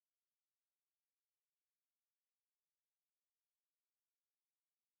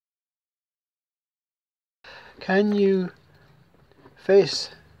Can you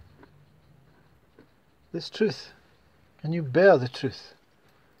face this truth? Can you bear the truth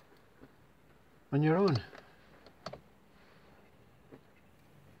on your own?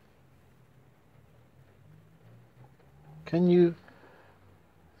 Can you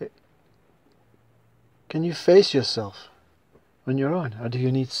face yourself on your own? Or do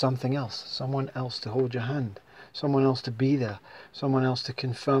you need something else? Someone else to hold your hand? Someone else to be there? Someone else to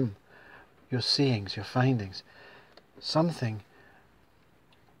confirm your seeings, your findings? Something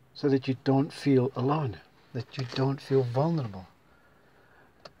so that you don't feel alone, that you don't feel vulnerable.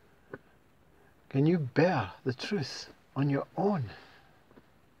 Can you bear the truth on your own?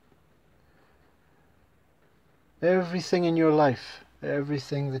 Everything in your life,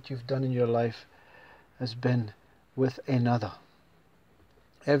 everything that you've done in your life has been with another.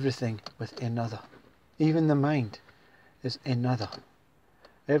 Everything with another. Even the mind is another.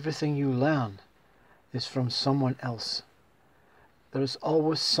 Everything you learn is from someone else. There is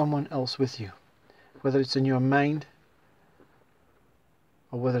always someone else with you, whether it's in your mind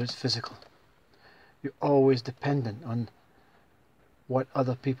or whether it's physical. You're always dependent on what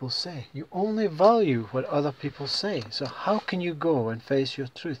other people say. You only value what other people say. So how can you go and face your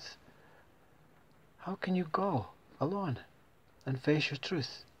truth? How can you go alone and face your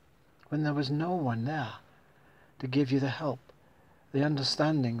truth when there was no one there to give you the help, the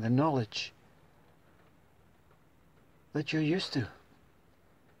understanding, the knowledge that you're used to?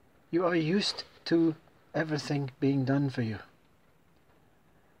 You are used to everything being done for you.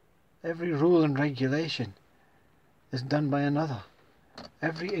 Every rule and regulation is done by another.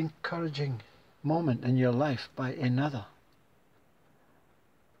 Every encouraging moment in your life by another.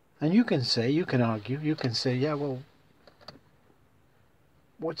 And you can say, you can argue, you can say, yeah, well,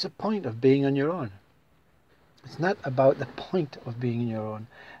 what's the point of being on your own? It's not about the point of being on your own.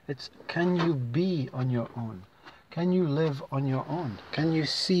 It's, can you be on your own? Can you live on your own? Can you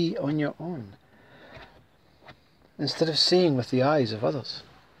see on your own? Instead of seeing with the eyes of others.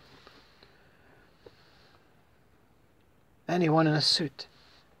 Anyone in a suit,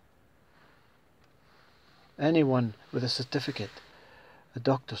 anyone with a certificate, a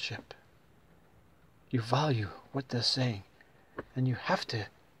doctorship, you value what they're saying, and you have to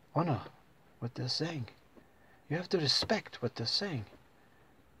honor what they're saying. You have to respect what they're saying.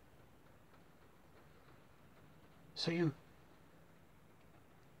 So you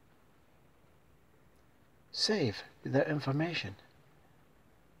save their information.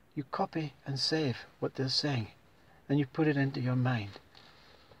 You copy and save what they're saying, and you put it into your mind,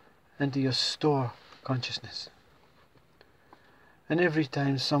 into your store consciousness. And every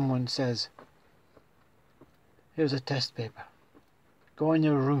time someone says, here's a test paper, go in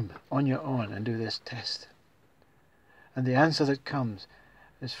your room on your own and do this test. And the answer that comes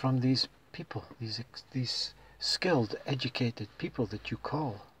is from these people, these skilled, educated people that you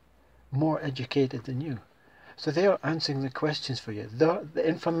call more educated than you. So they are answering the questions for you. The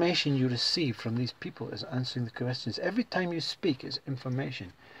information you receive from these people is answering the questions. Every time you speak is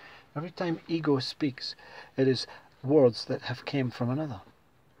information. Every time ego speaks, it is words that have came from another.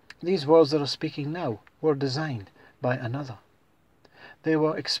 These words that are speaking now were designed by another. They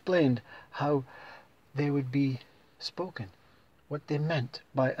were explained how they would be spoken, what they meant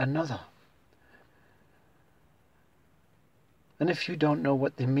by another. And if you don't know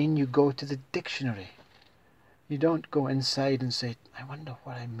what they mean, you go to the dictionary. You don't go inside and say, I wonder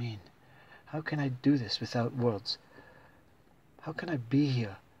what I mean. How can I do this without words? How can I be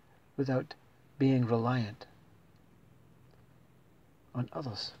here without being reliant on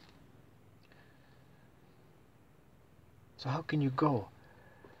others? So how can you go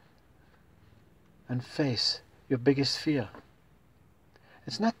and face your biggest fear?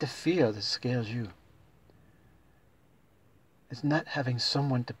 It's not the fear that scares you. It's not having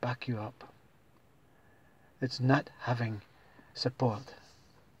someone to back you up. It's not having support,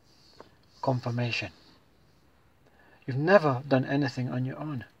 confirmation. You've never done anything on your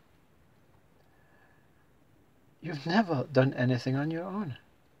own. You've never done anything on your own.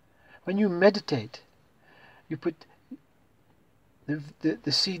 When you meditate, you put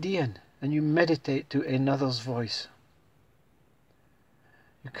the CD in and you meditate to another's voice.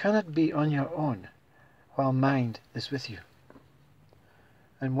 You cannot be on your own while mind is with you.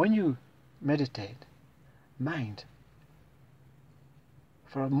 And when you meditate, mind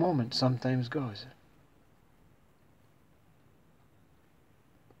for a moment sometimes goes.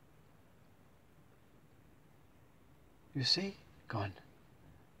 You see? Gone.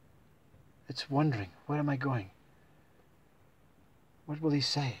 It's wondering, where am I going? What will he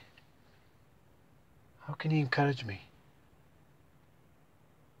say? How can he encourage me?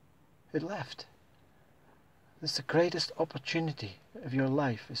 It left. That's the greatest opportunity of your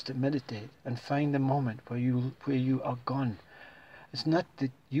life, is to meditate and find the moment where you are gone. It's not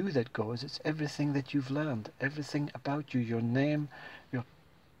you that goes, it's everything that you've learned, everything about you, your name, your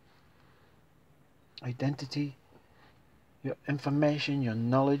identity, your information, your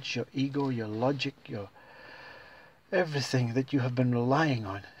knowledge, your ego, your logic, your everything that you have been relying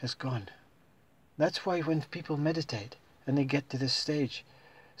on is gone. That's why when people meditate and they get to this stage,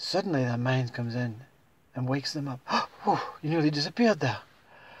 suddenly their mind comes in and wakes them up. Oh, you nearly disappeared there.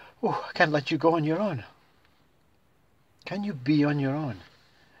 Oh, I can't let you go on your own. Can you be on your own?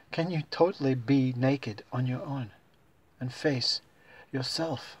 Can you totally be naked on your own and face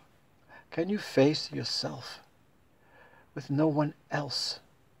yourself? Can you face yourself with no one else?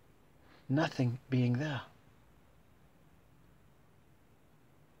 Nothing being there.